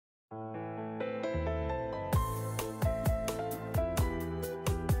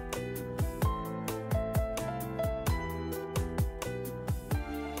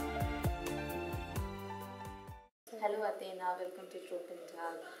Athena, welcome to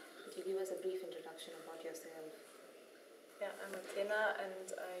Tropentag. Could you give us a brief introduction about yourself? Yeah, I'm Athena and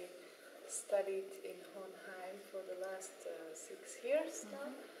I studied in Hohenheim for the last 6 years now.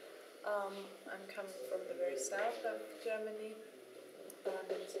 I'm coming from the very south of Germany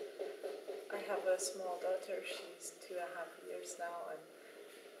and I have a small daughter, she's 2.5 years now, and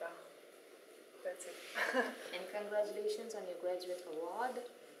yeah, that's it. And congratulations on your graduate award.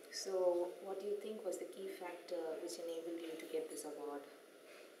 So, what do you think was the key factor which enabled you to get this award?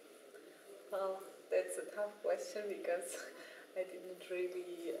 Well, that's a tough question because I didn't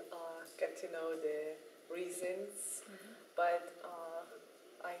really get to know the reasons, but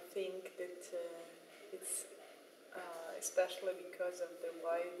I think that it's especially because of the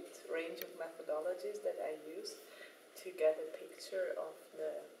wide range of methodologies that I use to get a picture of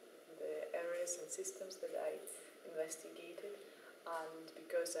the areas and systems that I investigated, and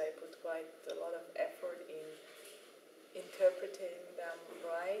because I put quite a lot of effort in interpreting them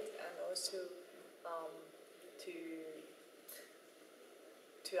right, and also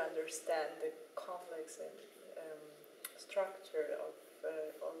to understand the complex and structure of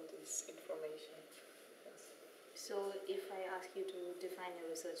all this information. Yes. So, if I ask you to define your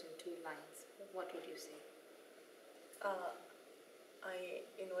research in 2 lines, what would you say? I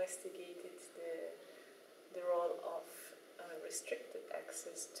investigated the role of restricted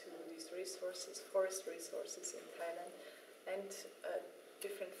access to these resources, forest resources in Thailand, and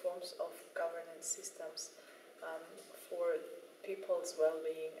different forms of governance systems for people's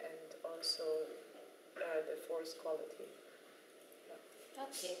well-being and also the forest quality. Yeah.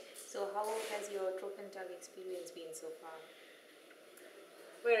 Okay, so how has your Tropentag experience been so far?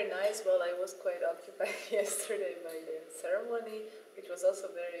 Very nice. Well, I was quite occupied yesterday by the ceremony, which was also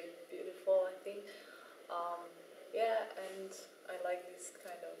very beautiful, I think. Yeah, and I like this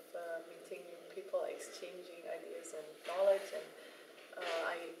kind of meeting people, exchanging ideas and knowledge, and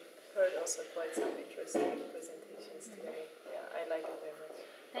I heard also quite some interesting presentations today. Yeah, I like it very much.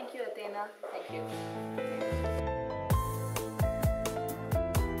 Thank you, Athena. Thank you.